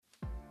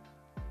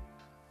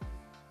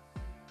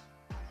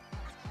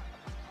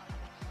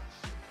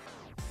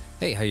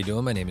Hey, how you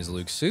doing? My name is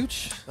Luke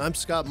Such, I'm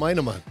Scott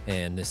Meineman.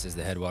 and this is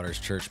the Headwaters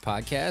Church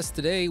podcast.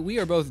 Today, we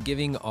are both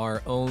giving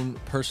our own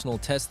personal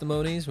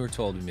testimonies. We're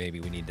told maybe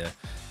we need to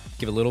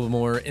give a little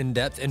more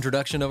in-depth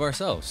introduction of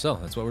ourselves, so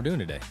that's what we're doing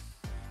today.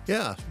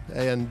 Yeah,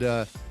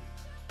 and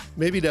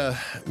maybe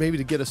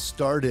to get us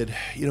started,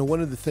 one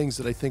of the things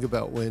that I think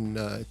about when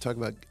I talk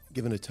about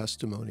giving a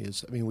testimony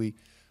is,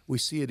 we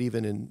see it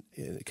even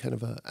in kind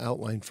of an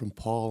outline from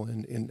Paul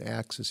in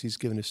Acts as he's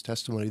given his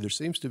testimony. There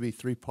seems to be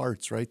three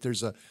parts, right?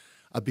 There's a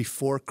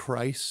before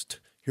Christ.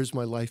 Here's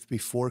my life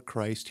before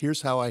Christ.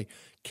 Here's how I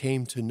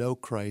came to know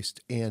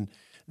Christ. And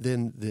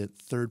then the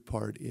third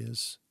part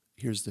is,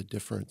 here's the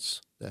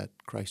difference that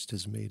Christ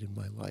has made in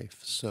my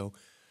life. So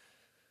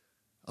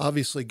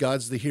obviously,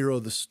 God's the hero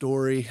of the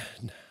story.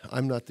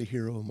 I'm not the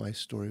hero of my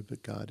story,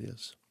 but God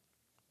is.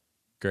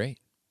 Great.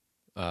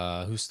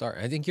 Who's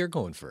starting? I think you're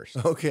going first.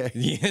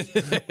 Okay.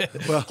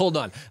 Well, hold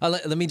on.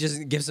 Let me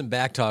just give some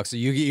back talk. So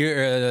you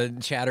hear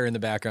chatter in the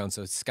background,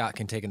 so Scott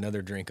can take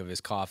another drink of his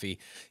coffee.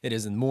 It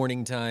is in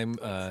morning time,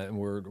 and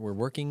we're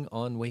working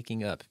on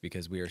waking up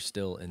because we are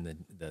still in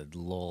the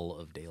lull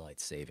of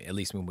daylight saving. At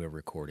least when we're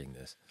recording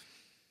this.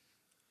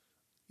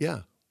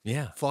 Yeah.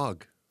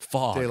 Fog.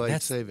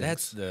 Daylight savings.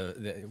 That's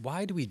the.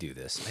 Why do we do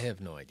this? I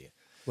have no idea.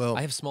 Well,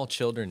 I have small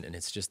children, and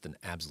it's just an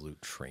absolute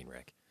train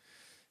wreck.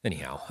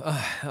 Anyhow,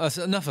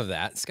 so enough of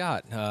that.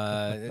 Scott,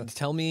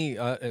 tell me,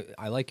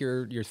 I like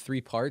your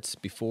three parts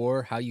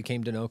before, how you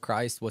came to know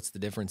Christ, what's the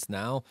difference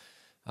now?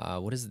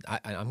 What is it?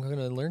 I'm going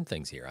to learn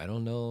things here. I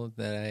don't know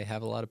that I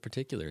have a lot of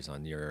particulars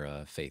on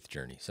your faith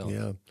journey,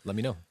 so let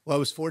me know. Well, I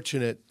was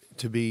fortunate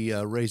to be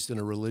raised in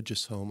a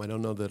religious home. I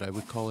don't know that I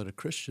would call it a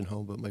Christian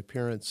home, but my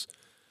parents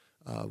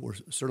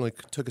certainly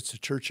took us to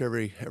church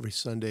every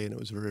Sunday, and it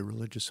was a very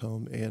religious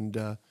home.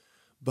 And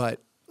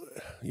but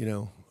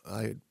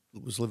I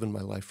was living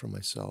my life for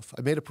myself.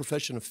 I made a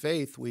profession of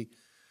faith. We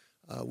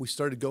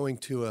started going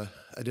to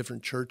a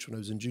different church when I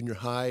was in junior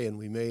high, and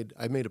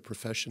I made a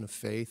profession of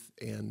faith.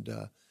 And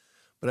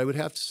but I would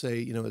have to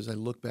say, as I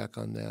look back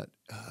on that,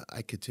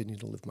 I continue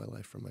to live my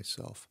life for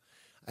myself.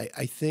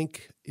 I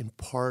think in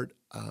part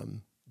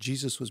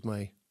Jesus was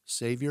my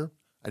savior.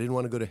 I didn't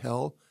want to go to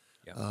hell,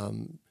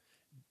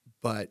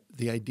 but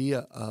the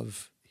idea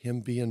of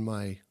him being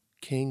my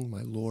king,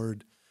 my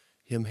Lord,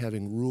 him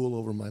having rule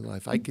over my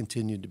life. I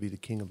continued to be the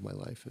king of my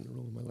life and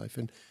rule of my life.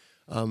 And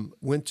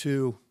went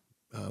to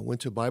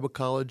Bible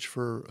college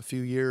for a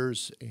few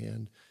years,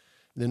 and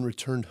then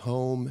returned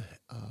home.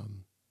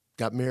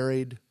 Got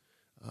married,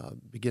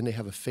 began to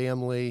have a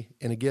family,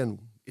 and again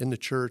in the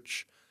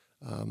church.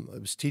 I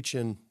was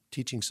teaching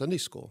Sunday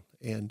school,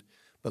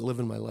 but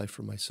living my life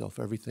for myself.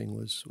 Everything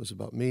was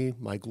about me,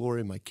 my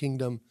glory, my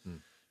kingdom,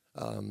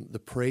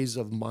 the praise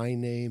of my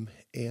name,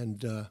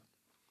 and.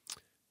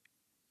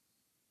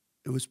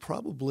 It was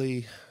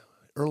probably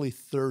early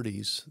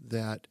 30s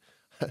that,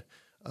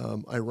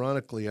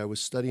 ironically, I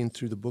was studying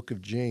through the book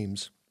of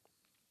James,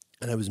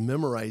 and I was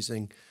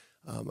memorizing.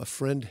 A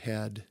friend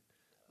had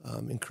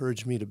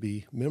encouraged me to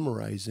be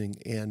memorizing,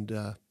 and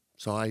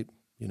so I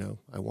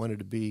wanted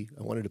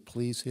to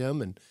please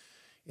him,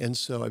 and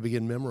so I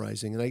began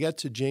memorizing. And I got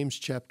to James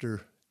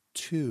chapter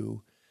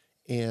 2,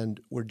 and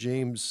where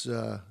James,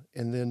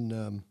 and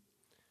then.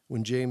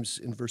 When James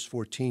in verse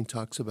 14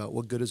 talks about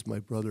what good is my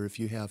brother if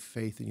you have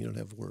faith and you don't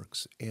have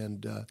works,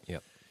 and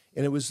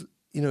it was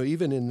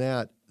even in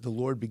that the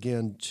Lord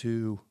began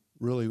to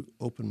really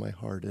open my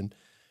heart, and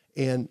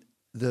in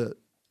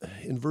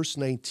verse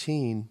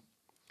 19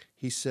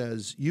 he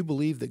says, "You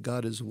believe that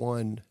God is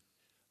one,"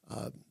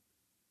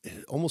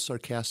 almost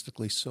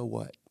sarcastically. So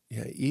what?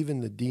 Yeah,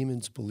 even the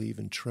demons believe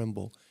and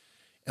tremble,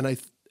 and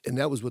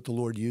that was what the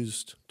Lord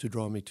used to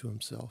draw me to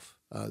Himself.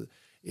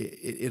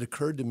 It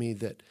occurred to me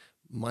that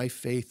my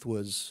faith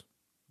was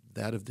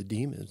that of the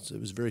demons. It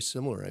was very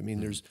similar.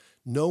 There's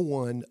no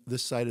one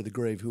this side of the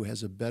grave who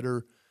has a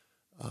better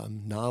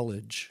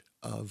knowledge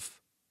of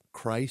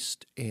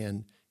Christ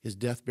and his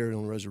death,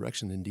 burial, and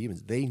resurrection than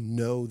demons. They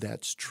know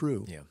that's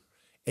true. Yeah.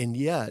 And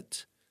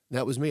yet,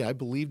 that was me. I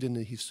believed in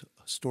the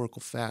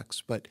historical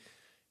facts, but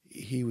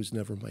he was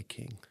never my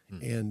king.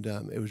 And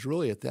it was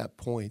really at that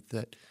point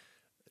that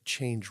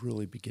change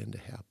really began to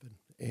happen.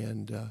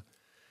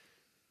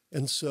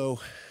 And so...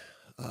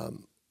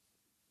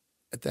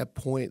 at that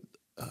point,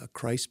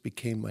 Christ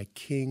became my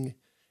king,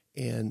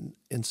 and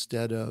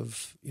instead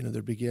of,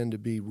 there began to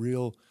be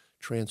real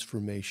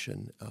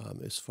transformation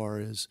as far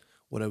as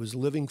what I was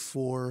living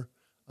for,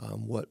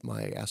 what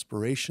my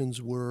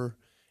aspirations were,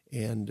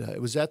 and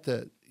it was at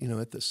the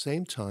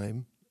same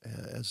time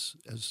as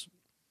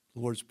the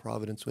Lord's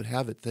providence would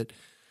have it that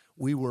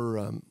we were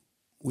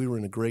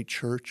in a great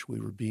church. We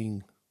were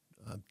being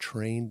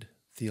trained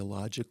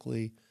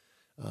theologically.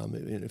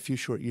 In a few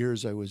short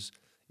years, I was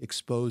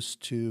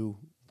exposed to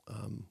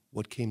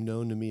what came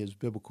known to me as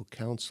biblical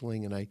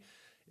counseling, and I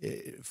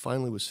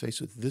finally was faced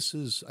with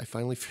I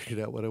finally figured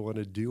out what I want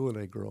to do when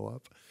I grow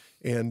up.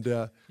 And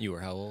you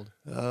were how old?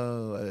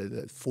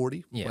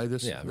 40 by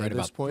this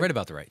point. Right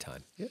about the right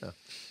time. Yeah,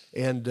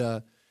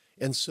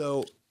 and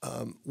so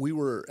we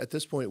were at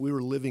this point we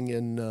were living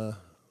in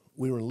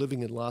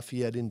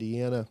Lafayette,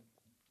 Indiana.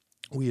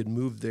 We had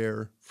moved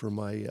there for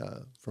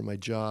my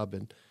job,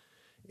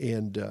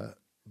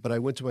 but I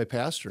went to my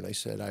pastor and I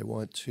said, I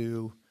want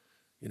to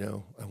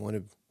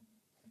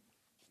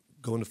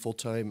go into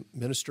full-time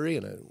ministry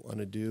and I want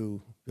to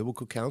do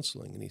biblical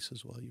counseling. And he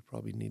says, well, you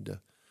probably need to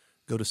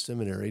go to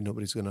seminary.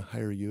 Nobody's going to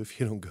hire you if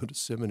you don't go to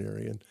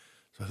seminary. And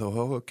so I thought,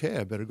 oh, okay,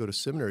 I better go to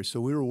seminary. So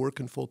we were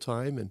working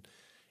full-time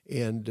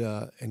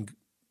and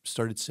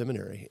started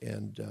seminary.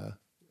 And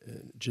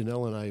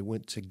Janelle and I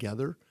went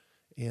together.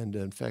 And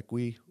in fact,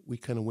 we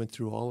kind of went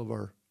through all of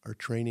our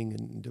training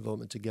and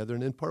development together.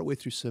 And then partway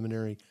through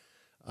seminary,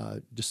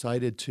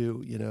 decided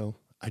to,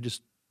 I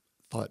just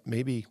thought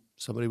maybe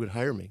somebody would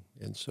hire me.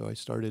 And so I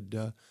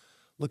started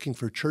looking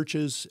for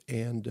churches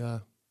and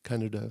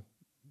kind of to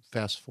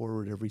fast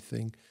forward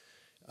everything.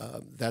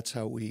 That's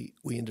how we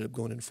ended up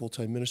going into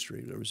full-time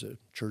ministry. There was a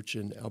church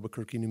in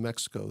Albuquerque, New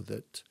Mexico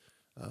that,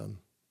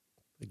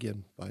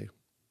 again,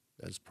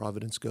 as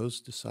Providence goes,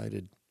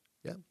 decided,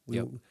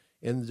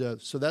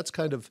 so that's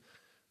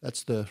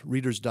the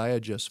Reader's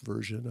Digest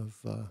version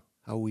of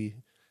how we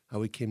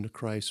came to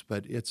Christ.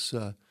 But it's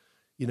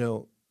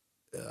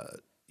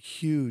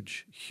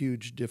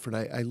huge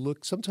different. I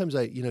look sometimes.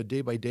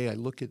 Day by day, I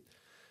look at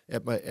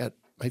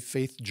my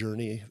faith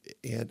journey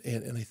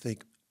and I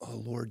think, oh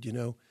Lord,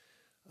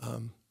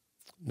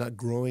 not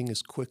growing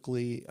as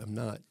quickly. I'm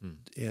not,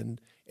 and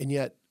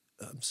yet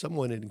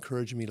someone had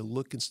encouraged me to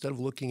look, instead of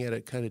looking at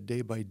it kind of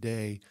day by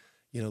day,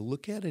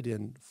 look at it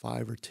in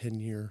 5 or 10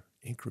 year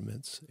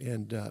increments.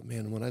 And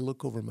man, when I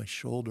look over my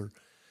shoulder,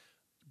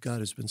 God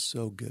has been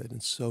so good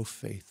and so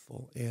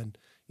faithful. And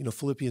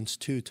Philippians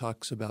 2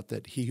 talks about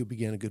that he who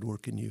began a good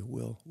work in you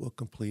will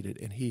complete it,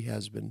 and he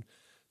has been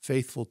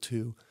faithful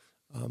to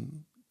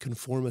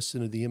conform us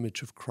into the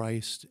image of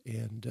Christ.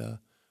 And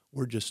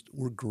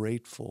we're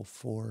grateful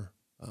for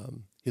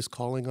his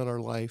calling on our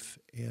life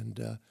and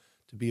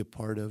to be a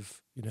part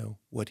of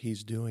what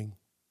he's doing.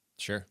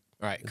 Sure.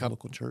 All right,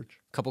 local church.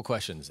 Couple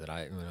questions that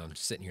I'm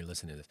sitting here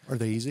listening to this. Are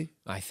they easy?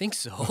 I think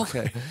so.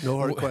 Okay, no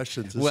hard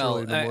questions.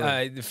 Well,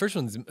 the first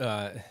one's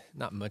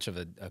not much of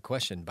a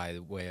question, by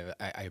the way.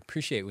 I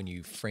appreciate when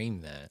you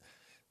frame that,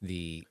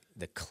 the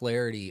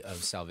clarity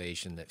of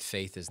salvation, that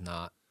faith is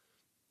not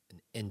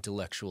an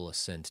intellectual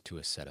assent to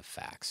a set of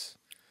facts,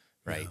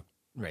 right? Yeah.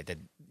 Right. That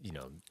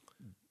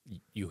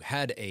you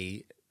had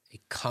a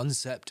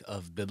concept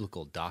of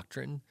biblical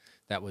doctrine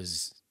that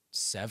was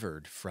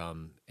severed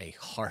from a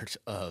heart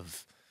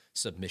of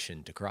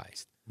submission to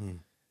Christ.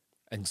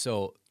 And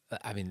so,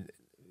 I mean,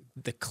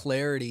 the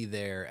clarity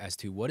there as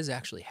to what is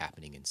actually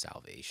happening in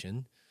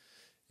salvation.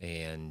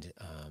 And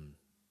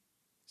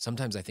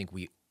sometimes I think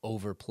we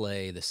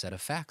overplay the set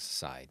of facts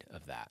side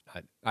of that.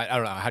 I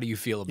don't know. How do you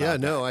feel about that?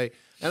 Yeah, no,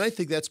 I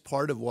think that's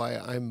part of why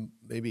I'm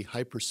maybe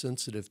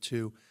hypersensitive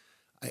to,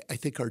 I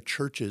think our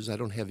churches, I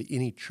don't have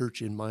any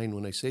church in mind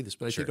when I say this,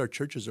 but I think our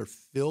churches are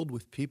filled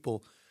with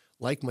people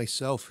like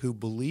myself who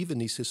believe in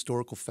these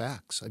historical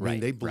facts. I mean,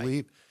 they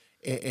believe,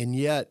 and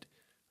yet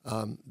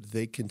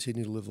they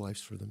continue to live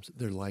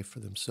their life for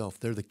themselves.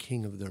 They're the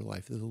king of their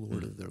life. They're the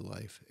Lord of their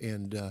life.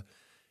 And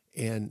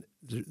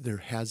there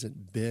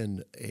hasn't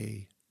been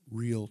a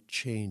real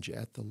change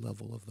at the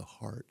level of the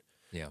heart.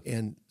 Yeah.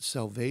 And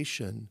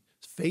salvation,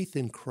 faith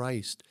in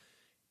Christ,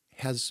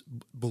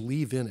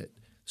 believe in it.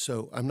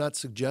 So I'm not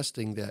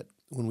suggesting that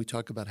when we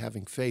talk about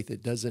having faith,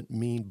 it doesn't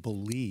mean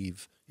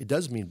believe. It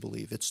does mean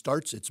believe. It's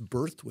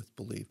birthed with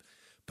believe,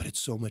 but it's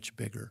so much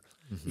bigger.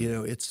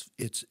 Mm-hmm.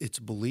 It's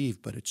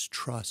believe, but it's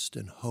trust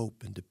and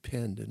hope and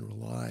depend and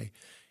rely,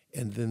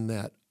 and then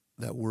that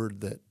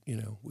word that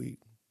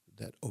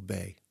that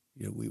obey.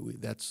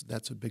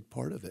 That's a big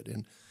part of it,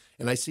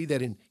 and I see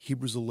that in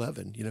Hebrews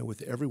 11.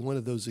 With every one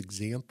of those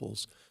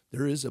examples,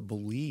 there is a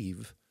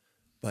believe.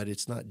 But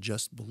it's not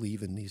just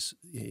believe in these,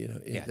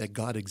 that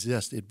God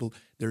exists.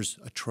 There's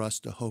a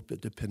trust, a hope, a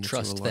dependence,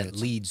 trust a reliance.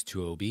 That leads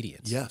to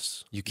obedience.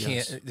 Yes. You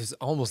can't, it's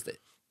almost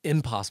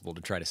impossible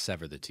to try to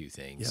sever the two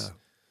things.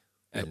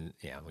 Yeah. And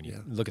when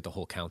you look at the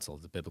whole counsel,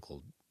 the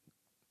biblical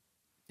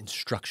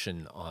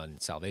instruction on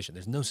salvation,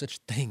 there's no such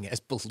thing as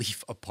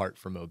belief apart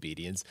from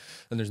obedience.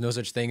 And there's no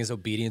such thing as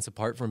obedience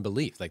apart from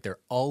belief. Like, they're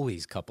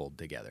always coupled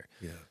together.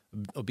 Yeah.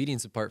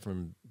 Obedience apart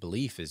from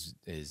belief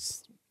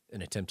is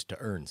an attempt to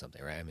earn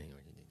something, right? I mean,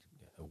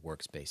 a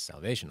works-based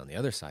salvation. On the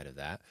other side of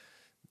that,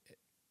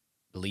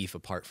 belief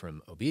apart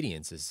from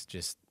obedience is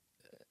just,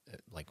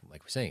 like we're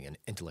saying, an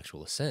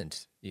intellectual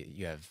assent.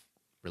 You have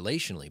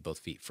relationally both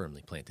feet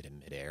firmly planted in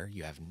midair.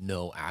 You have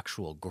no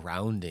actual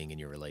grounding in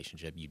your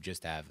relationship. You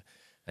just have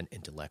an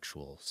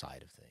intellectual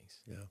side of things.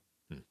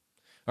 Yeah.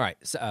 All right.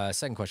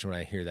 Second question when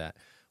I hear that.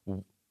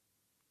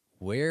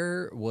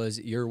 Where was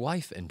your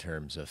wife in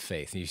terms of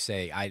faith? You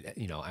say,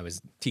 I was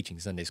teaching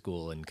Sunday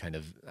school and kind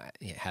of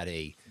had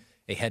a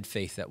head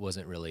faith that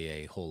wasn't really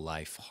a whole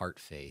life heart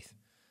faith.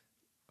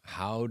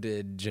 How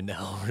did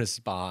Janelle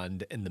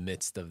respond in the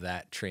midst of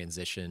that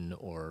transition,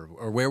 or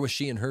where was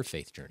she in her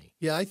faith journey?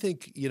 Yeah, I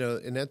think,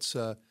 and that's,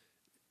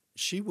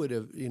 she would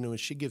have,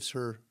 she gives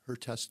her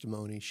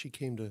testimony. She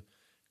came to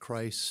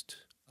Christ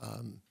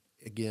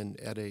again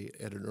at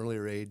an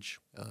earlier age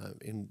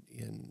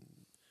in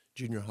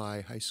junior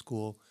high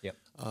school. Yep.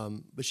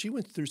 But she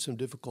went through some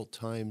difficult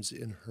times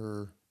in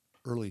her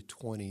early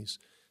 20s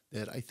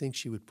that I think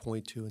she would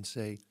point to and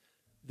say,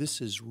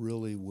 this is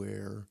really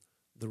where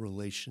the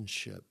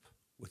relationship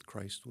with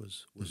Christ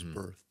was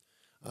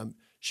birthed.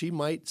 She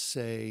might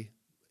say,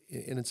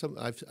 and in some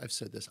I've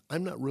said this,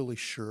 I'm not really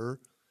sure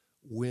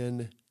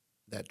when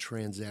that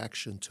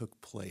transaction took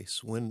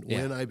place,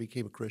 when I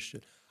became a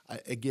Christian.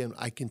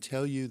 I can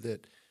tell you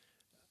that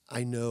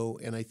I know,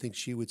 and I think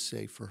she would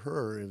say for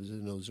her, it was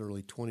in those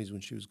early 20s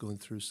when she was going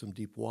through some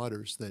deep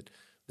waters,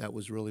 that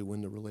was really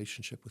when the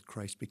relationship with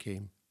Christ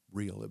became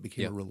real. It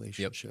became a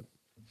relationship.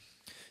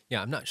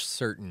 Yeah, I'm not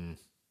certain.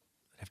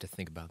 I'd have to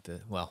think about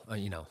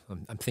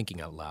I'm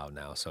thinking out loud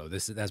now, so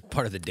that's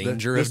part of the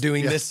danger of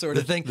doing this sort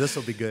of thing. This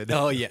will be good.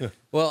 Oh yeah.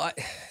 Well,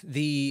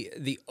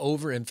 the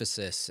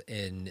overemphasis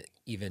in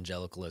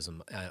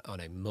evangelicalism on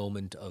a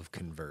moment of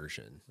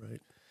conversion,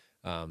 right?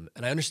 And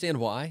I understand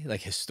why.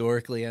 Like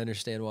historically, I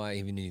understand why.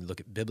 Even when you look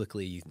at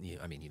biblically,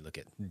 you look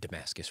at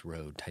Damascus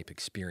Road type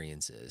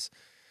experiences.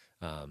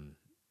 I'm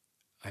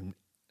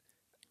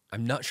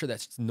not sure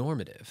that's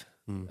normative.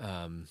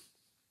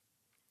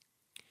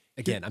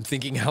 Again, I'm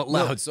thinking out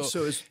loud. No,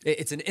 so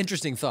it's an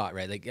interesting thought,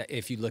 right? Like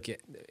if you look at,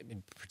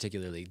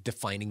 particularly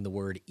defining the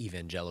word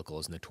evangelical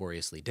is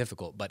notoriously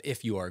difficult. But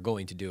if you are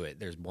going to do it,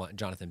 there's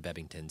Jonathan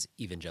Bebbington's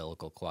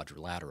evangelical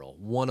quadrilateral.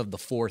 One of the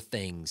four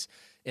things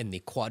in the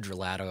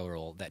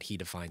quadrilateral that he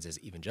defines as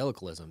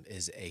evangelicalism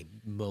is a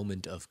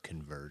moment of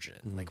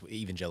conversion. Like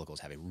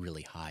evangelicals have a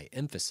really high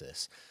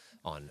emphasis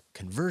on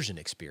conversion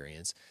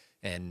experience,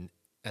 and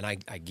I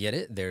get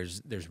it.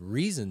 There's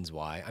reasons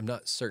why. I'm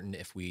not certain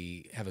if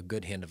we have a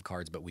good hand of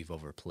cards, but we've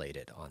overplayed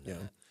it on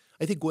that.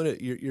 I think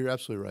you're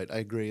absolutely right. I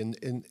agree.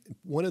 And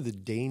one of the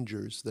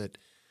dangers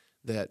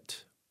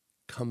that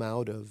come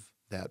out of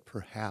that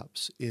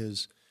perhaps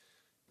is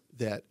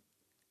that,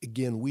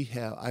 again,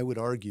 I would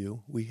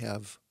argue, we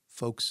have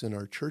folks in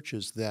our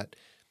churches that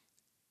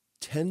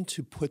tend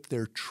to put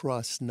their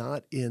trust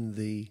not in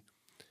the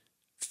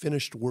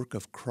finished work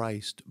of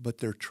Christ, but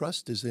their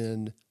trust is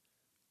in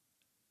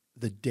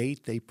the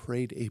date they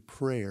prayed a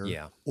prayer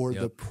or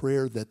the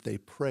prayer that they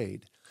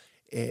prayed.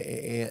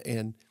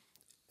 And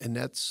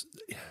that's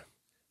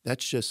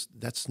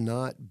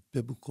not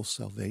biblical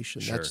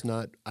salvation. Sure.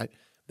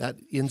 That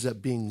ends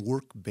up being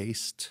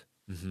work-based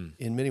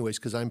in many ways,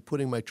 because I'm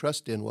putting my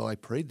trust in, I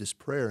prayed this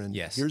prayer and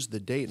here's the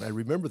date, and I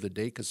remember the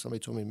date because somebody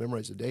told me to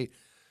memorize the date.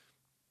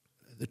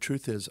 The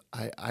truth is,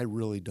 I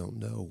really don't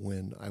know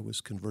when I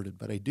was converted,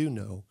 but I do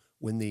know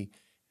when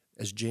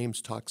as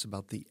James talks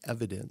about, the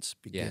evidence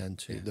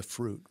the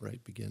fruit,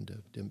 right, began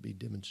to be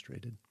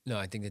demonstrated. No,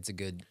 I think that's a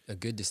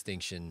good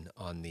distinction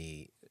on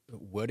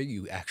what are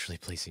you actually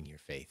placing your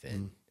faith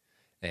in?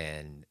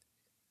 And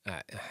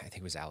I think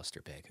it was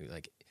Alistair Begg who,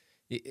 like,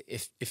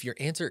 if your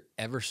answer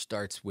ever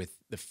starts with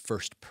the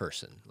first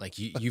person, like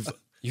you've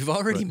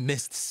already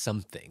missed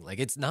something. Like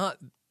it's not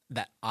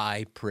that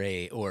I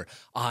pray or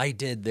I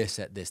did this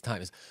at this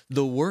time. It's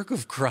the work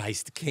of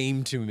Christ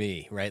came to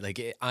me, right?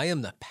 Like I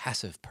am the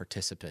passive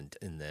participant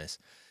in this.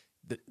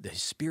 The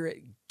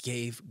Spirit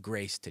gave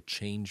grace to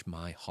change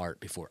my heart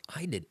before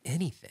I did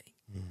anything.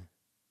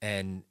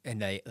 And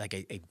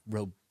a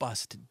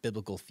robust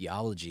biblical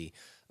theology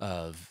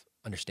of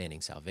understanding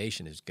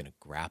salvation is going to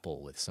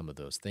grapple with some of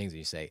those things. And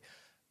you say,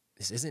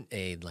 this isn't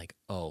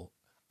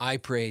I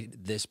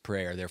prayed this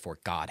prayer, therefore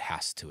God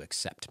has to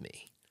accept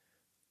me.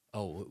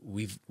 Oh,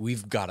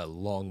 we've got a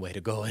long way to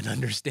go in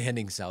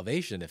understanding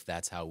salvation if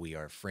that's how we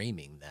are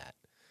framing that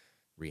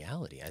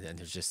reality. And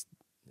there's just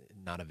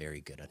not a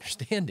very good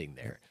understanding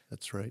there.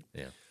 That's right.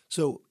 Yeah.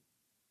 So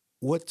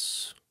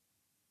what's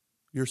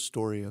your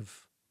story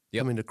of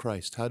coming to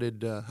Christ? How did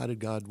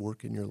God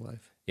work in your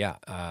life? Yeah.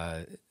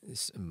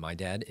 My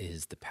dad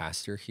is the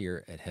pastor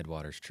here at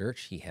Headwaters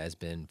Church. He has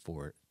been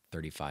for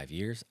 35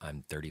 years.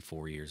 I'm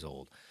 34 years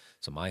old.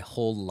 So my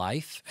whole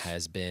life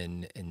has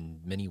been,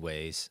 in many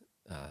ways,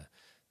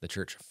 the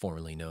church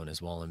formerly known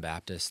as Wallen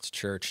Baptist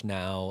Church,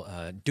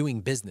 now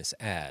doing business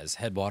as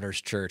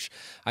Headwaters Church.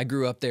 I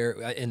grew up there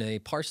in a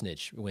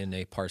parsonage when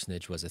a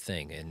parsonage was a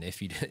thing. And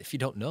if you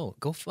don't know,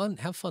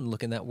 have fun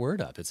looking that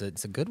word up. It's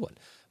a good one,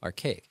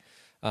 archaic.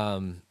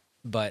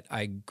 But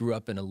I grew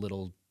up in a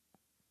little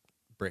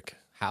brick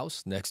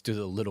house next to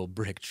the little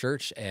brick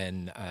church,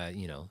 and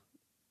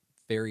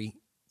very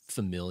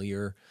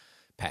familiar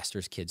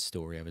pastor's kid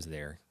story. I was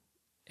there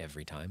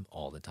every time,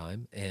 all the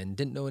time, and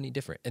didn't know any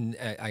different. And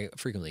I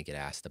frequently get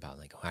asked about,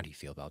 like, how do you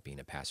feel about being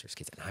a pastor's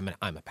kid? And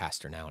I'm a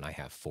pastor now, and I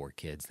have 4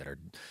 kids that are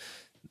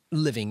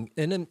living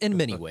in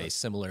many ways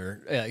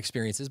similar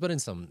experiences, but in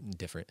some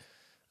different.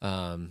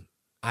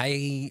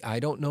 I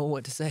don't know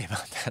what to say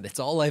about that. It's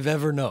all I've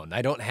ever known.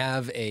 I don't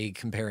have a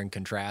compare and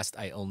contrast.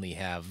 I only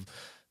have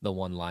the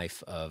one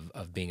life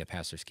of being a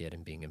pastor's kid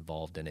and being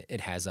involved in it.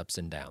 It has ups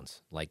and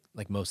downs, like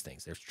most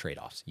things. There's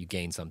trade-offs. You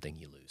gain something,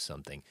 you lose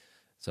something.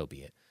 So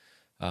be it.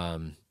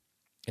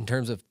 in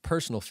terms of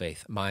personal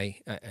faith,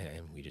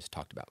 and we just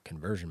talked about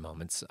conversion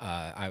moments.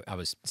 I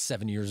was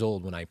 7 years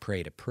old when I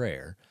prayed a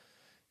prayer,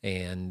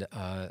 and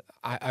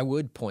I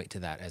would point to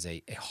that as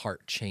a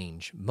heart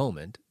change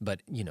moment.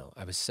 But,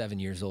 I was 7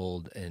 years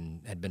old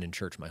and had been in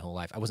church my whole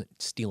life. I wasn't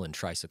stealing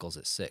tricycles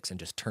at 6 and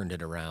just turned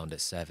it around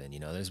at 7.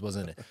 This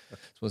wasn't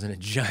a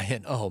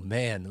giant, oh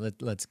man,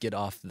 let's get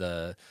off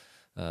the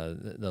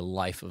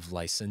life of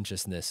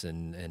licentiousness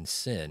and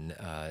sin.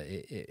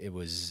 It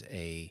was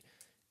a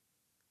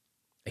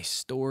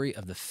story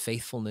of the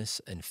faithfulness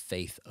and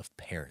faith of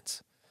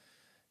parents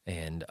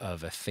and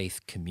of a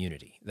faith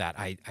community that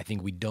I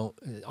think we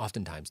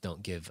oftentimes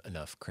don't give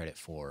enough credit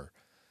for,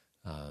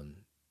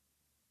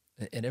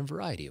 in a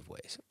variety of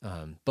ways.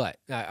 But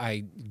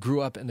I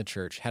grew up in the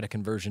church, had a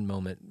conversion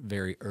moment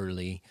very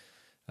early,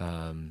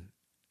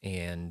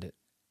 and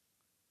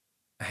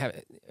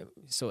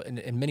so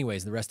in many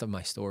ways, the rest of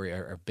my story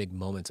are big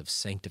moments of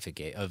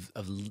sanctification,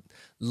 of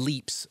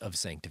leaps of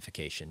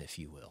sanctification, if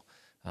you will.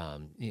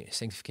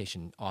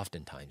 Sanctification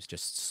oftentimes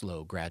just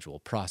slow, gradual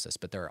process,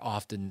 but there are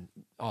often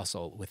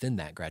also within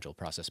that gradual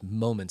process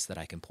moments that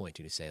I can point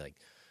to say like,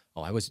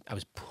 oh, I was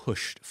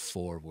pushed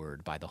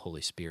forward by the Holy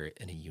Spirit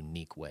in a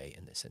unique way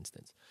in this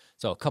instance.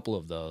 So a couple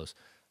of those,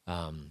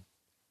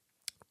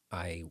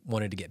 I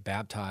wanted to get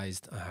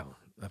baptized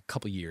a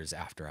couple years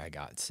after I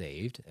got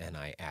saved, and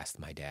I asked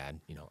my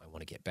dad, I want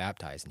to get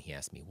baptized, and he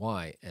asked me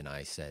why, and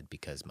I said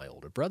because my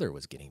older brother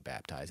was getting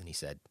baptized, and he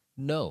said,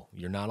 no,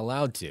 you're not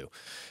allowed to.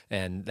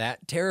 And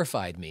that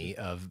terrified me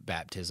of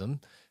baptism.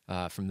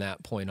 From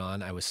that point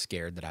on, I was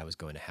scared that I was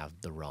going to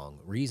have the wrong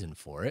reason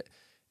for it.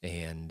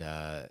 And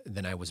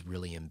then I was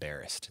really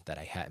embarrassed that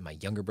my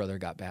younger brother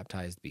got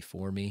baptized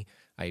before me.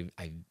 I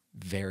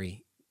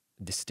very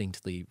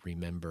distinctly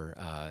remember,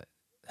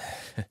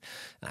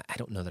 I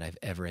don't know that I've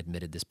ever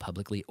admitted this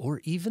publicly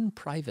or even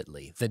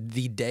privately.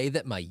 The day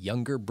that my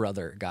younger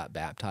brother got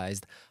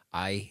baptized,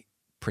 I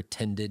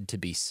pretended to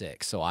be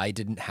sick, so I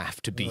didn't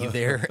have to be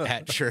there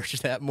at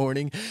church that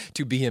morning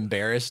to be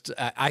embarrassed.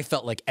 I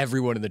felt like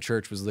everyone in the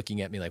church was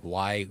looking at me like,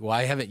 why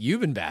haven't you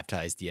been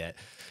baptized yet?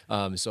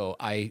 So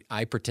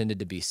I pretended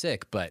to be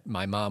sick, but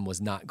my mom was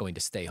not going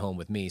to stay home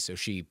with me, so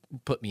she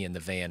put me in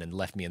the van and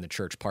left me in the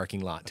church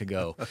parking lot to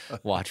go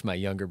watch my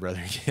younger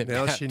brother get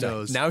baptized. She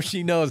knows. Now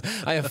she knows.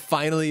 I have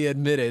finally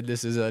admitted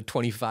this is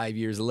 25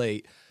 years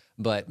late.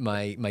 But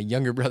my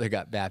younger brother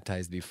got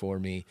baptized before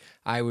me.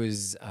 I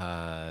was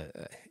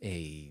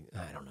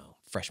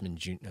freshman,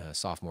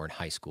 sophomore in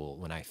high school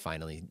when I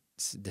finally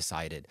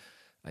decided,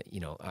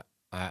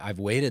 I've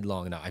waited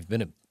long enough. I've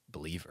been a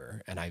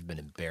believer and I've been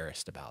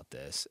embarrassed about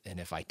this.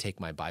 And if I take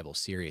my Bible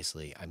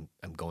seriously,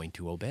 I'm going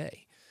to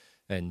obey.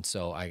 And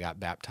so I got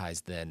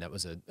baptized then. That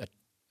was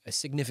a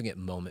significant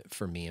moment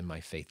for me in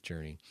my faith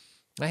journey.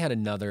 I had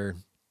another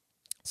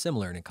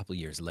similar, and a couple of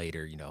years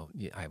later,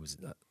 I was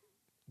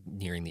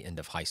nearing the end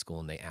of high school,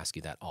 and they ask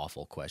you that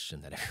awful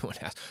question that everyone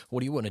asks, what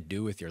do you want to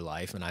do with your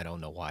life? And I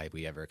don't know why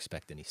we ever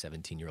expect any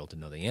 17-year-old to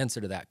know the answer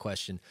to that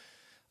question.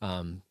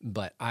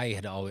 But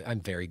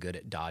I'm very good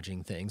at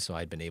dodging things, so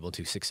I'd been able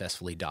to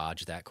successfully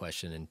dodge that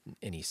question in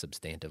any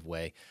substantive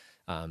way,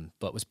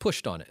 but was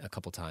pushed on it a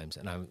couple times,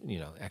 and I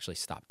actually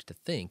stopped to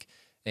think,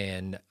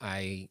 and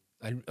I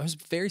was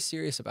very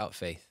serious about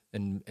faith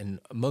in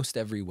most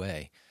every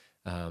way.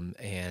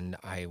 And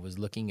I was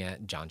looking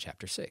at John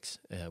chapter 6,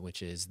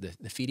 which is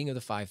the feeding of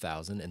the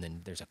 5,000, and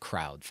then there's a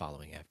crowd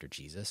following after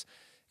Jesus,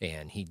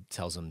 and he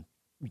tells them,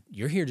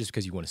 you're here just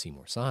because you want to see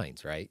more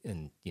signs, right?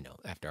 And,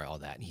 after all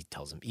that, he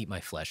tells them, eat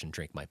my flesh and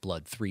drink my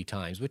blood 3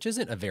 times, which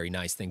isn't a very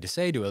nice thing to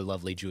say to a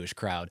lovely Jewish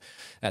crowd.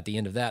 At the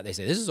end of that, they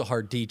say, this is a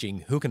hard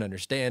teaching. Who can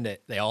understand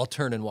it? They all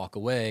turn and walk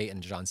away.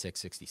 And John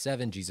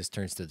 6:67, Jesus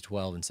turns to the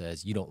 12 and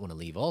says, you don't want to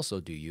leave also,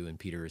 do you? And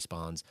Peter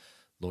responds,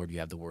 Lord, you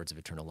have the words of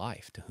eternal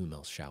life. To whom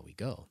else shall we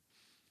go?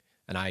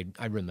 And I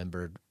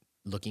remembered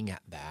looking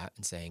at that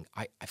and saying,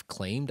 I've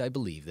claimed I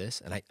believe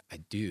this, and I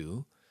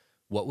do.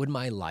 What would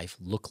my life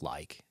look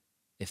like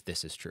if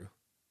this is true?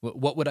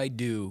 What would I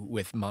do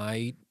with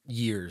my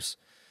years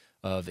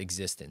of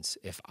existence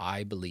if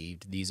I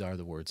believed these are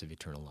the words of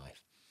eternal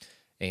life?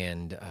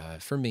 And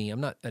for me, I'm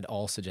not at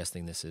all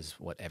suggesting this is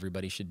what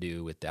everybody should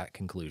do with that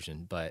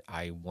conclusion, but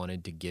I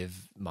wanted to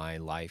give my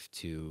life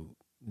to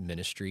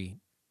ministry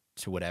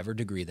to whatever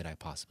degree that I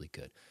possibly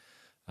could.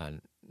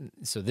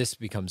 So this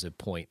becomes a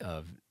point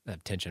of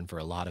tension for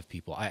a lot of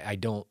people. I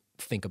don't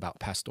think about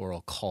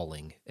pastoral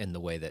calling in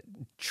the way that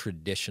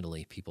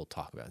traditionally people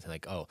talk about it.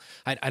 Like, oh,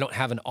 I don't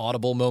have an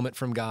audible moment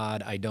from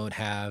God. I don't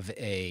have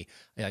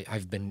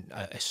I've been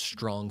a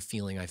strong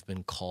feeling I've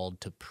been called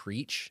to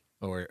preach.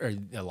 Or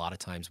a lot of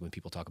times when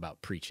people talk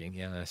about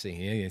preaching, I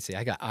see,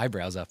 I got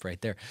eyebrows up right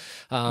there.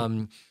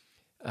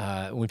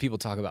 When people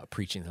talk about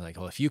preaching, they're like,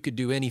 "Oh, if you could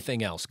do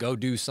anything else, go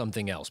do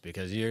something else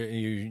because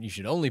you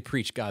should only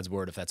preach God's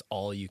word if that's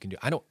all you can do."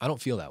 I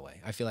don't feel that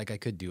way. I feel like I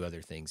could do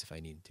other things if I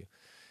needed to.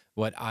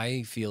 What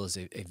I feel is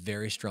a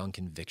very strong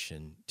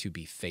conviction to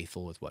be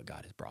faithful with what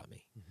God has brought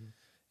me. Mm-hmm.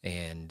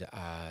 And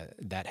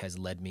that has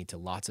led me to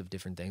lots of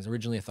different things.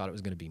 Originally, I thought it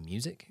was going to be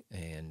music,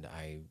 and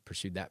I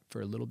pursued that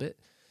for a little bit,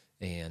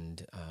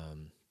 and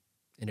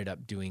ended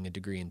up doing a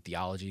degree in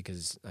theology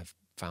because I've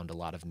found a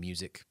lot of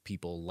music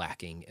people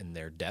lacking in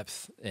their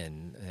depth,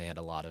 and they had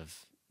a lot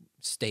of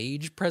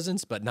stage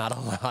presence, but not a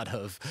lot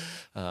of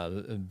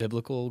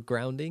biblical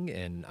grounding,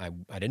 and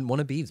I didn't want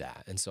to be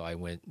that, and so I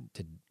went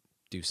to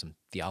do some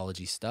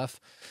theology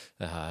stuff,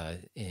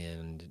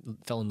 and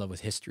fell in love with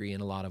history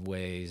in a lot of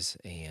ways,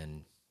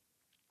 and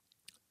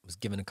was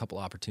given a couple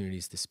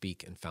opportunities to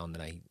speak and found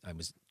that I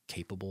was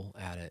capable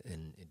at it,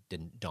 and it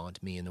didn't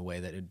daunt me in the way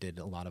that it did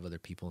a lot of other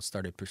people.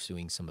 Started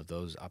pursuing some of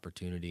those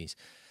opportunities.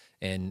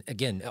 And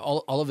again,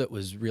 all of it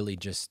was really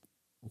just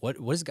what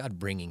is God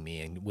bringing me,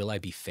 and will I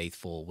be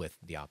faithful with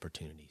the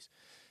opportunities?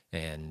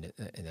 And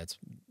that's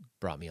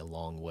brought me a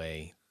long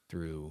way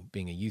through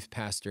being a youth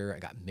pastor. I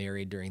got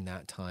married during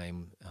that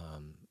time.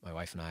 My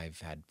wife and I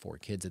have had 4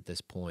 kids at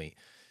this point.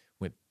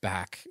 Went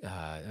back,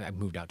 I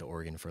moved out to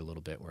Oregon for a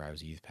little bit where I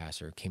was a youth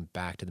pastor, came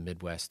back to the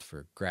Midwest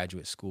for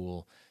graduate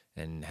school,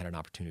 and had an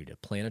opportunity to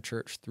plant a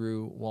church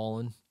through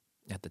Wallen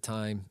at the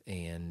time,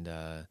 and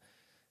it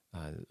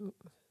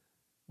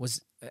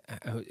was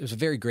a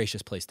very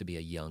gracious place to be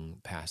a young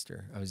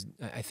pastor.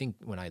 I think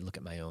when I look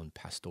at my own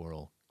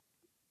pastoral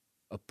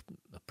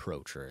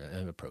approach, or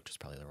approach is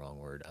probably the wrong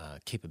word,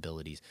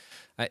 capabilities,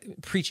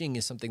 preaching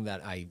is something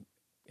that I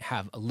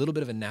have a little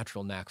bit of a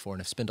natural knack for, and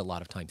have spent a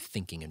lot of time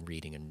thinking and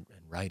reading and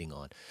writing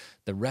on.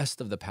 The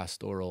rest of the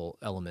pastoral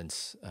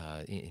elements,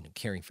 in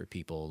caring for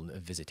people,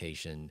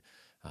 visitation,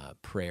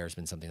 prayer has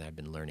been something that I've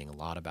been learning a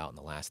lot about in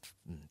the last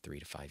 3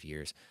 to 5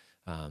 years.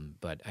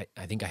 But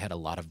I think I had a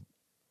lot of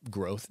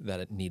growth that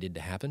it needed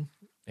to happen,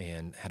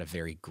 and had a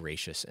very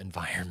gracious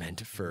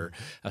environment for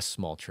a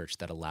small church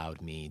that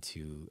allowed me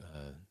to,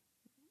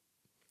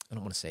 I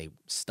don't want to say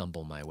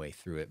stumble my way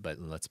through it, but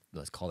let's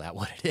call that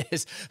what it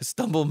is.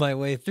 Stumble my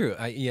way through.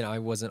 I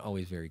wasn't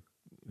always very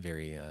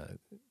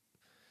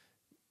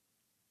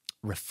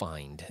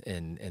refined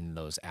in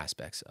those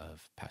aspects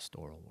of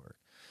pastoral work.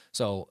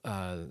 So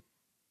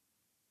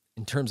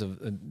in terms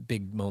of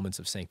big moments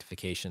of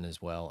sanctification as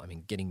well, I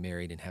mean, getting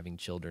married and having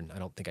children, I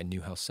don't think I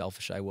knew how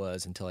selfish I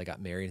was until I got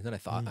married. And then I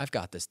thought, I've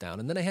got this down.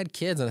 And then I had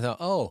kids, and I thought,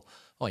 oh,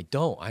 I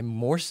don't. I'm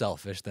more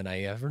selfish than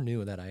I ever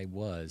knew that I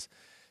was.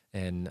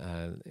 And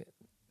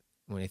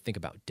when I think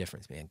about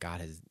difference, man,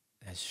 God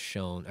has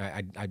shown.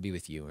 I'd be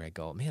with you, where I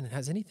go, man,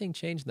 has anything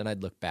changed? Then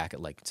I'd look back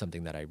at like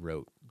something that I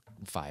wrote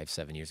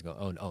 5-7 years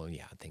ago. Oh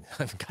yeah, I think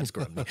God's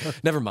grown me.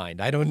 Never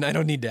mind. I don't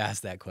need to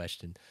ask that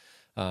question.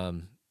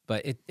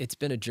 But it's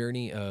been a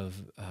journey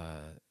of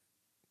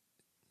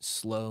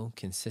slow,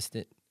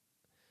 consistent,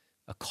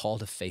 a call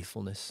to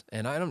faithfulness.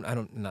 And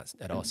I'm not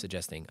at all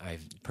suggesting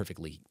I've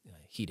perfectly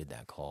heeded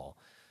that call.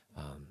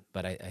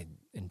 But I,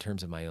 in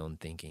terms of my own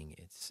thinking,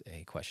 it's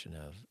a question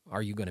of,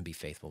 are you going to be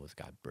faithful with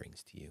what God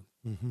brings to you?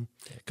 Mm-hmm.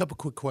 A couple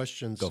quick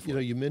questions. Go for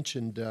it. You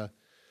mentioned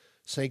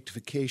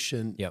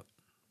sanctification. Yep.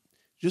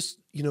 Just,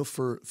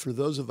 for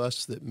those of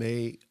us that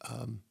may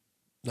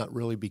not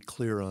really be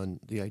clear on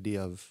the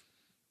idea of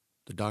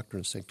the doctrine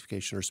of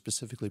sanctification, or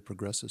specifically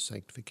progressive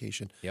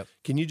sanctification. Yep.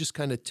 Can you just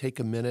kind of take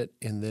a minute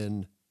and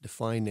then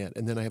define that?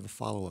 And then I have a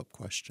follow-up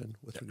question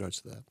with regards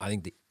to that. I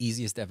think the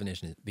easiest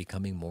definition is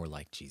becoming more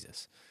like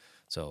Jesus.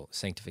 So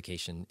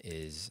sanctification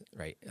is,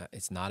 right,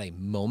 it's not a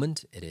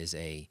moment, it is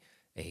a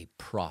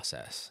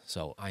process.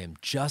 So I am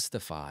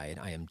justified,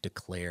 I am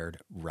declared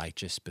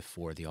righteous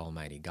before the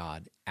Almighty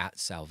God at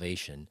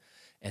salvation,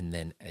 and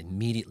then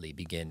immediately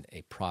begin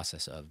a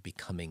process of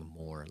becoming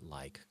more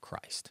like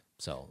Christ.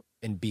 So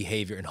in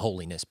behavior and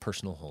holiness,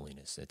 personal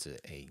holiness, it's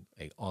a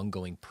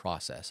ongoing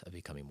process of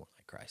becoming more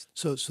like Christ.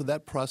 So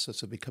that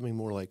process of becoming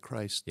more like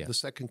Christ. Yeah. The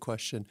second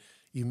question,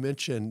 you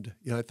mentioned,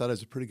 I thought I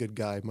was a pretty good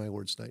guy. My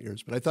words, not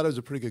yours, but I thought I was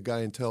a pretty good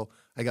guy until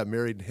I got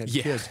married and had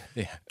kids.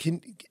 Yeah.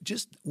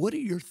 What are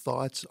your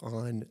thoughts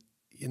on,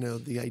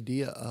 the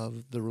idea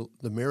of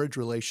the marriage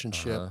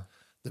relationship,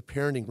 the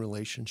parenting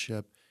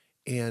relationship,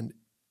 and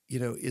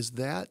is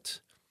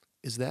that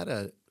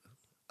a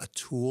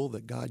tool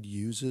that God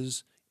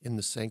uses in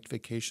the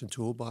sanctification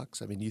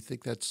toolbox? I mean, you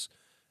think that's,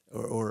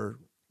 or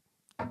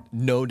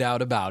no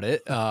doubt about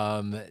it.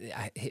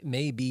 It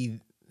may be,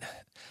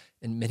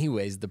 in many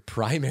ways, the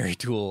primary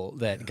tool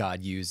that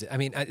God uses. I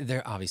mean,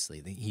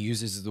 He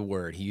uses the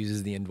Word, He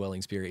uses the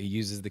indwelling Spirit, He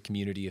uses the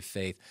community of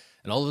faith,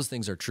 and all those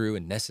things are true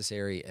and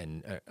necessary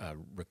and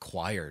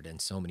required in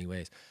so many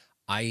ways.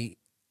 I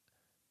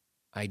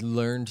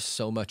learned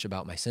so much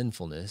about my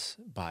sinfulness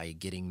by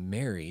getting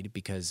married,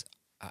 because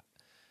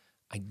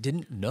I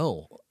didn't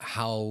know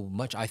how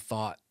much I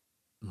thought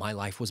my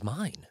life was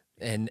mine.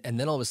 And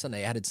then all of a sudden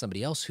I added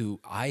somebody else who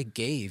I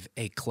gave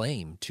a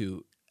claim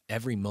to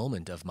every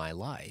moment of my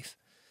life.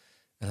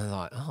 And I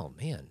thought, oh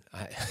man,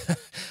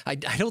 I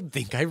don't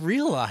think I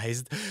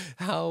realized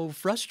how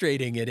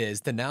frustrating it is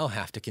to now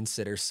have to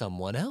consider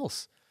someone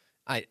else.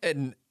 I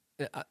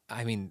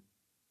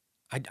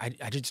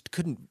just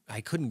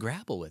couldn't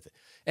grapple with it.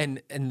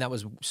 And that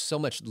was so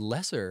much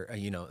lesser,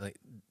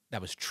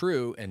 that was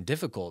true and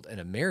difficult in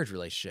a marriage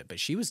relationship, but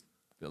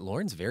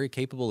Lauren's very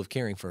capable of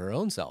caring for her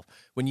own self.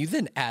 When you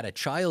then add a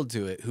child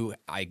to it, who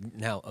I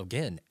now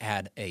again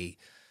add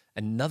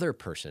another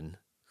person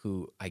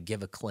who I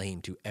give a claim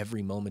to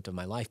every moment of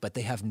my life, but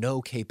they have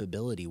no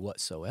capability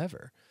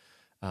whatsoever.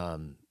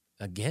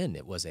 Again,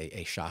 it was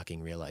a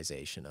shocking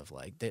realization of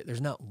like,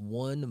 there's not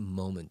one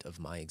moment of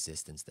my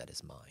existence that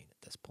is mine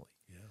at this point.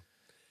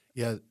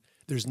 Yeah.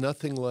 There's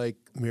nothing like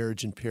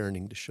marriage and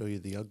parenting to show you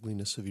the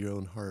ugliness of your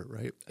own heart,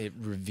 right? It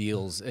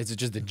reveals, it's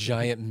just a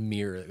giant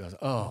mirror that goes,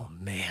 oh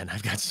man,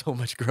 I've got so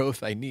much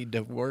growth I need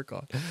to work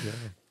on. Yeah.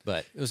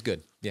 But it was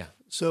good. Yeah.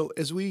 So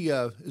as we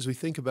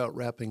think about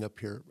wrapping up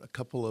here, a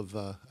couple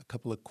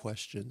of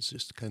questions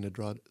just to kind of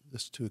draw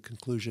this to a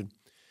conclusion.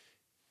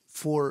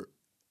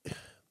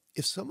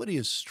 If somebody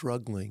is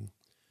struggling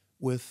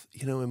with,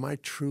 am I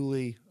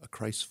truly a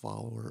Christ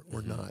follower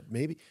or not?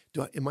 Maybe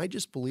am I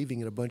just believing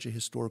in a bunch of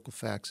historical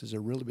facts? Has there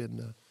really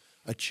been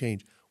a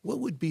change? What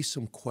would be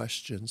some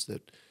questions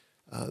that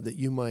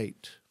you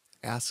might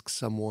ask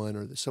someone,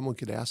 or that someone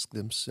could ask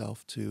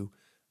themselves to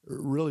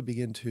really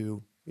begin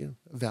to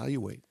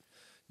evaluate?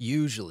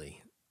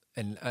 Usually,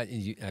 and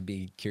I'd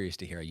be curious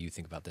to hear how you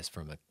think about this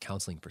from a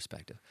counseling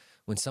perspective.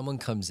 When someone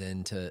comes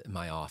into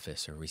my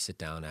office or we sit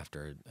down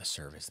after a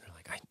service, and they're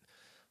like,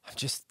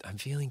 I'm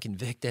feeling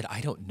convicted. I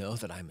don't know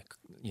that I'm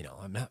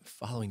not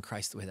following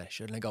Christ the way that I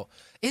should. And I go,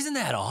 isn't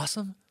that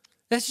awesome?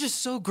 That's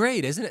just so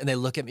great, isn't it? And they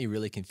look at me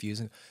really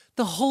confused.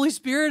 The Holy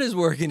Spirit is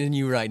working in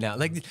you right now.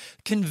 Like,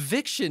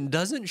 conviction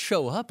doesn't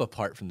show up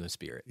apart from the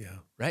Spirit. Yeah.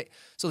 Right?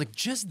 So like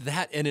just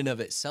that in and of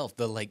itself,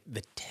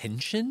 the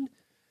tension,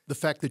 the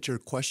fact that you're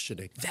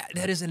questioning,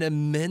 that is an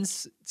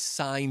immense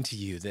sign to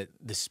you that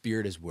the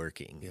Spirit is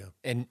working. Yeah.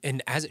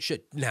 And as it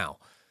should. Now,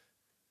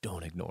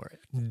 don't ignore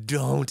it.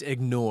 Don't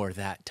ignore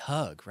that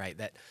tug, right?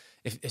 That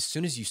as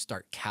soon as you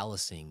start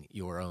callousing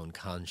your own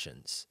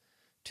conscience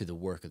to the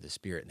work of the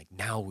Spirit, like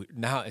now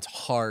it's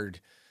hard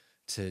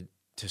to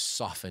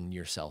soften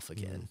yourself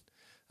again.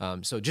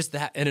 So just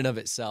that in and of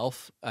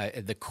itself,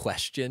 the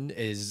question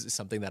is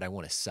something that I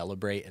want to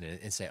celebrate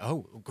and say,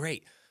 oh,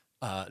 great.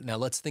 Now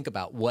let's think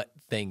about what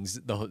things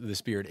the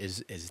Spirit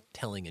is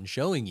telling and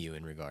showing you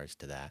in regards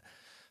to that.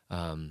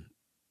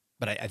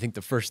 But I think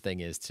the first thing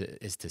is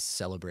to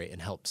celebrate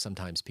and help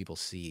sometimes people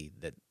see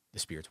that the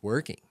Spirit's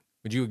working.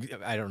 Would you?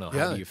 I don't know.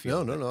 How do you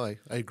feel? No. I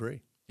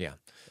agree. Yeah,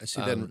 I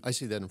see that. I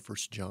see that in 1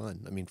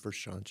 John. I mean, 1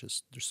 John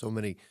just there's so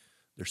many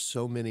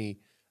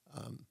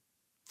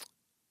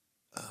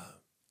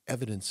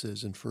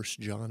evidences in 1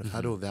 John of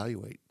how to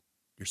evaluate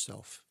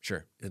yourself.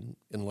 Sure. In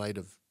light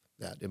of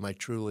that, am I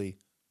truly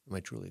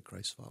a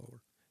Christ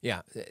follower?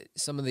 Yeah.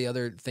 Some of the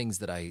other things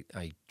that I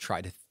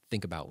try to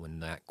think about when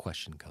that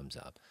question comes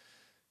up.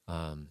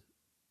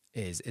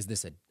 Is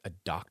this a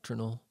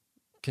doctrinal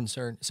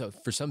concern? So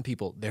for some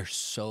people, they're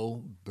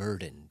so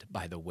burdened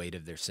by the weight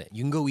of their sin.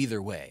 You can go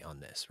either way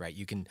on this, right?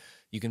 You can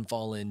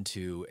fall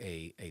into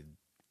an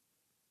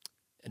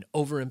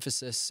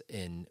overemphasis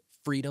in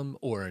freedom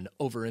or an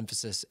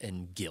overemphasis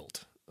in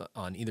guilt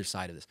on either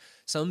side of this.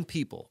 Some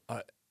people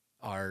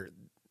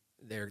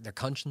their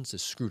conscience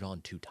is screwed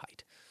on too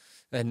tight.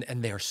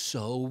 And they are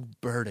so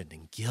burdened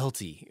and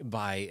guilty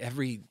by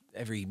every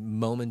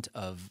moment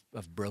of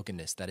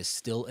brokenness that is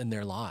still in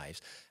their lives.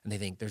 And they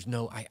think there's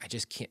I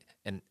just can't.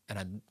 And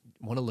I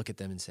want to look at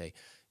them and say,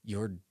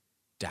 you're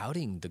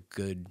doubting the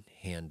good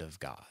hand of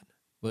God.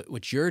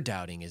 What you're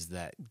doubting is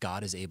that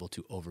God is able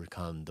to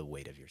overcome the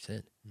weight of your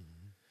sin.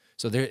 Mm-hmm.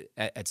 So there,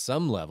 at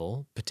some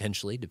level,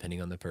 potentially,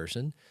 depending on the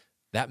person,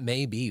 that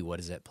may be what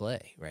is at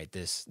play, right?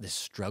 This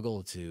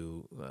struggle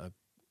to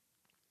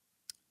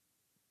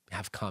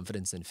have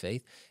confidence and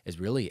faith is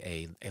really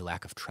a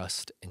lack of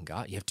trust in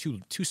God. You have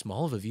too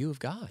small of a view of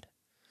God.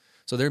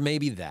 So there may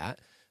be that.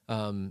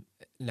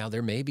 Now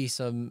there may be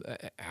some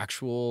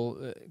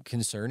actual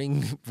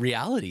concerning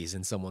realities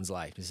in someone's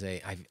life to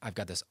say, I've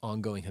got this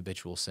ongoing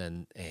habitual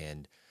sin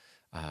and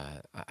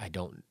I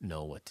don't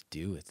know what to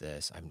do with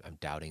this. I'm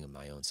doubting of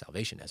my own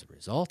salvation as a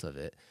result of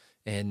it.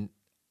 And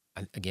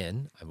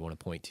again, I want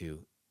to point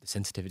to the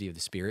sensitivity of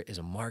the Spirit is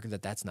a marker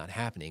that that's not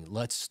happening.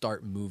 Let's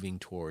start moving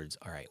towards,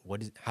 all right,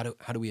 how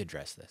do we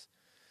address this?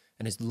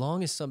 And as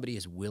long as somebody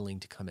is willing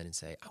to come in and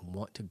say, I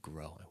want to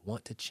grow, I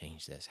want to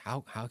change this,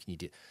 how can you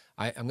do?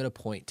 I'm going to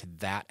point to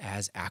that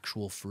as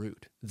actual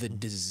fruit. The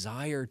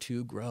desire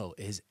to grow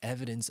is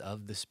evidence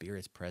of the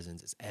Spirit's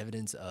presence. It's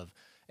evidence of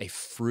a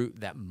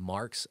fruit that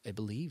marks a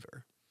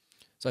believer.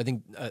 So I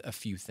think a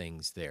few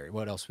things there.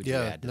 What else would you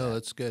add to that? No,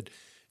 that's good.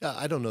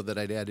 I don't know that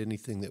I'd add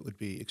anything that would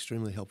be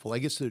extremely helpful. I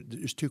guess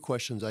there's two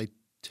questions I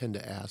tend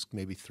to ask,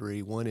 maybe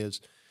three. One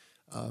is,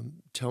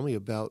 tell me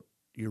about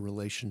your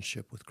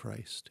relationship with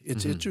Christ.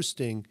 It's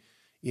interesting,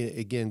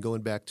 again,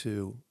 going back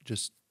to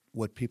just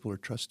what people are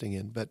trusting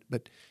in.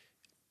 But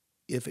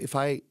if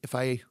I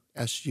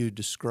asked you to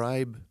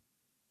describe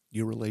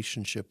your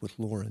relationship with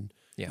Lauren,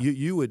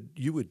 you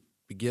would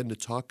begin to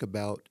talk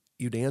about,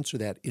 you'd answer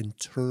that in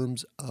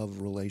terms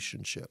of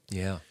relationship.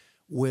 Yeah.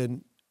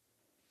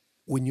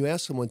 When you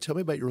ask someone, tell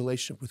me about your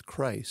relationship with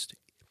Christ,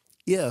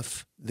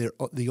 If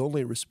the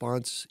only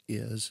response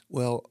is,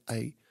 well,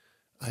 I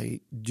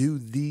do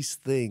these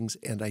things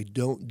and I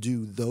don't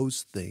do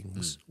those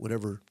things,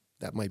 whatever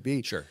that might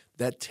be, Sure.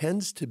 that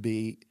tends to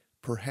be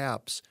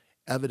perhaps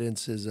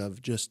evidences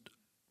of just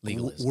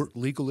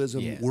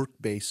Legalism. Yeah.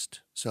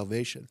 work-based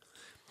salvation.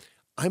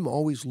 I'm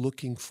always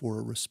looking for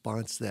a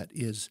response that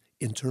is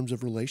in terms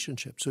of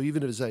relationship. So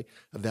even as I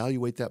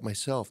evaluate that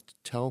myself,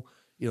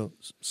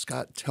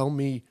 Scott, tell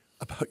me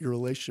about your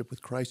relationship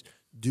with Christ.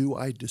 Do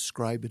I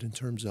describe it in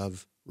terms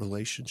of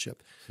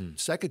relationship?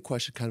 Second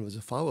question, kind of as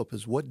a follow-up,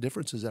 is what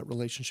difference has that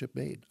relationship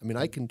made? I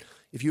mean,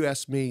 if you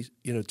ask me,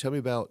 tell me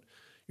about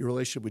your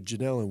relationship with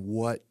Janelle and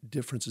what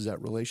difference has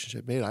that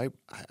relationship made, I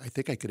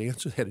think I could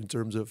answer that in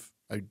terms of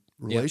a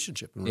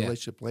relationship and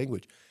relationship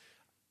language.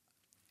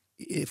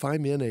 If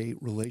I'm in a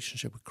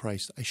relationship with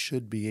Christ, I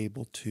should be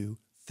able to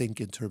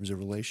think in terms of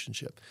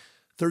relationship.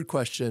 Third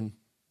question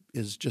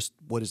is just,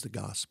 what is the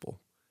gospel?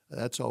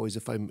 That's always,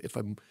 if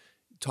I'm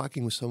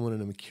talking with someone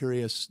and I'm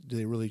curious, do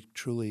they really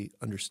truly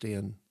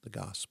understand the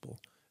gospel?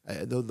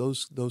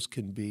 Those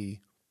can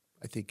be,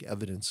 I think,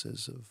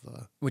 evidences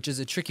of... Which is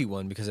a tricky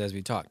one because as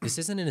we talked, this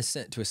isn't a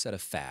set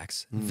of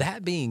facts.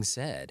 That being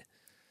said,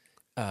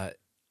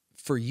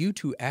 for you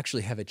to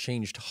actually have a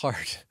changed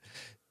heart,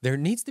 there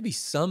needs to be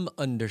some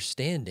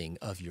understanding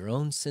of your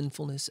own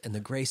sinfulness and the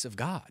grace of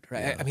God,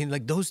 right? Yeah. I mean,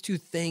 like those two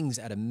things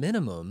at a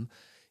minimum,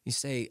 you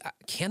say,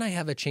 can I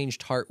have a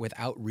changed heart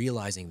without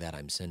realizing that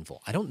I'm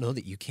sinful? I don't know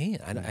that you can.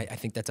 I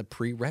think that's a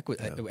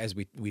prerequisite, as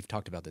we've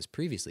talked about this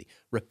previously.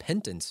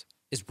 Repentance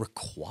is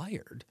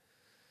required.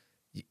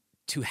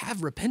 To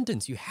have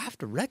repentance, you have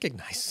to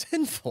recognize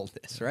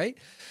sinfulness, right?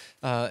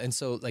 And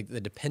so like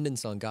the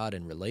dependence on God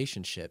in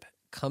relationship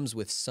comes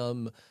with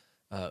some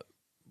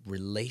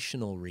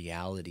relational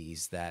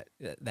realities that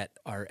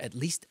are at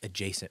least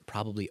adjacent,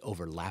 probably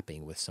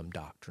overlapping with some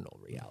doctrinal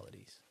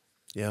realities.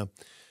 Yeah.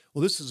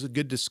 Well, this is a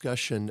good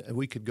discussion, and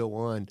we could go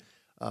on.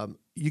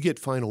 You get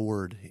final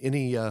word.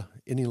 Any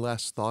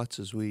last thoughts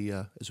as we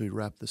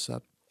wrap this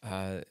up?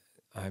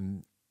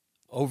 I'm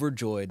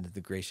overjoyed that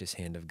the gracious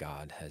hand of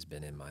God has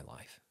been in my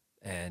life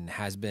and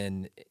has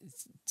been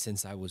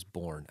since I was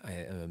born. I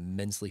am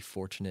immensely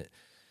fortunate,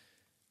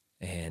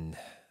 and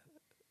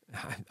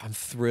I'm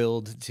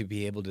thrilled to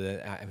be able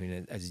to, I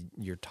mean, as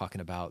you're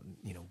talking about,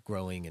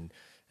 growing and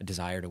a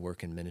desire to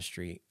work in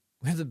ministry,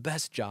 we have the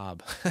best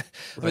job. Right.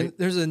 I mean,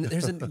 there's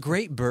a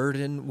great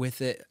burden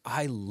with it.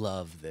 I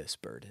love this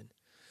burden,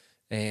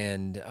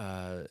 and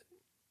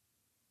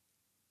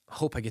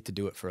hope I get to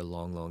do it for a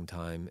long, long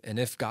time. And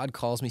if God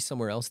calls me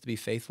somewhere else to be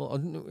faithful,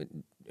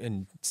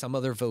 in some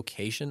other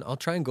vocation, I'll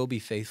try and go be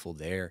faithful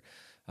there.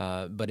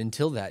 But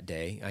until that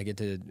day, I get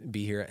to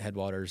be here at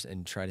Headwaters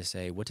and try to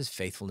say, what does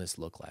faithfulness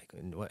look like?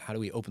 And how do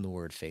we open the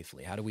word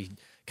faithfully? How do we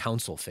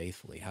counsel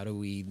faithfully? How do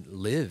we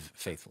live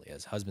faithfully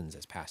as husbands,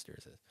 as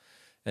pastors?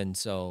 And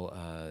so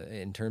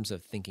in terms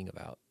of thinking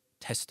about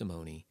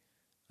testimony,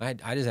 I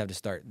just have to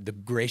start. The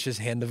gracious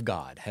hand of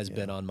God has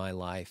been on my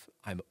life.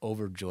 I'm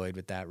overjoyed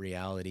with that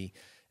reality.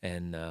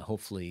 And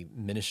hopefully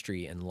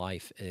ministry and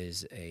life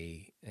is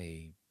a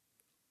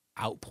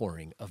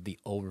outpouring of the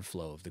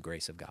overflow of the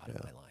grace of God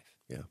in my life.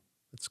 Yeah,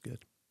 that's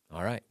good.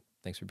 All right.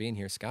 Thanks for being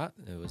here, Scott.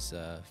 It was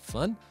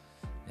fun,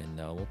 and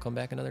we'll come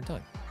back another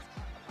time.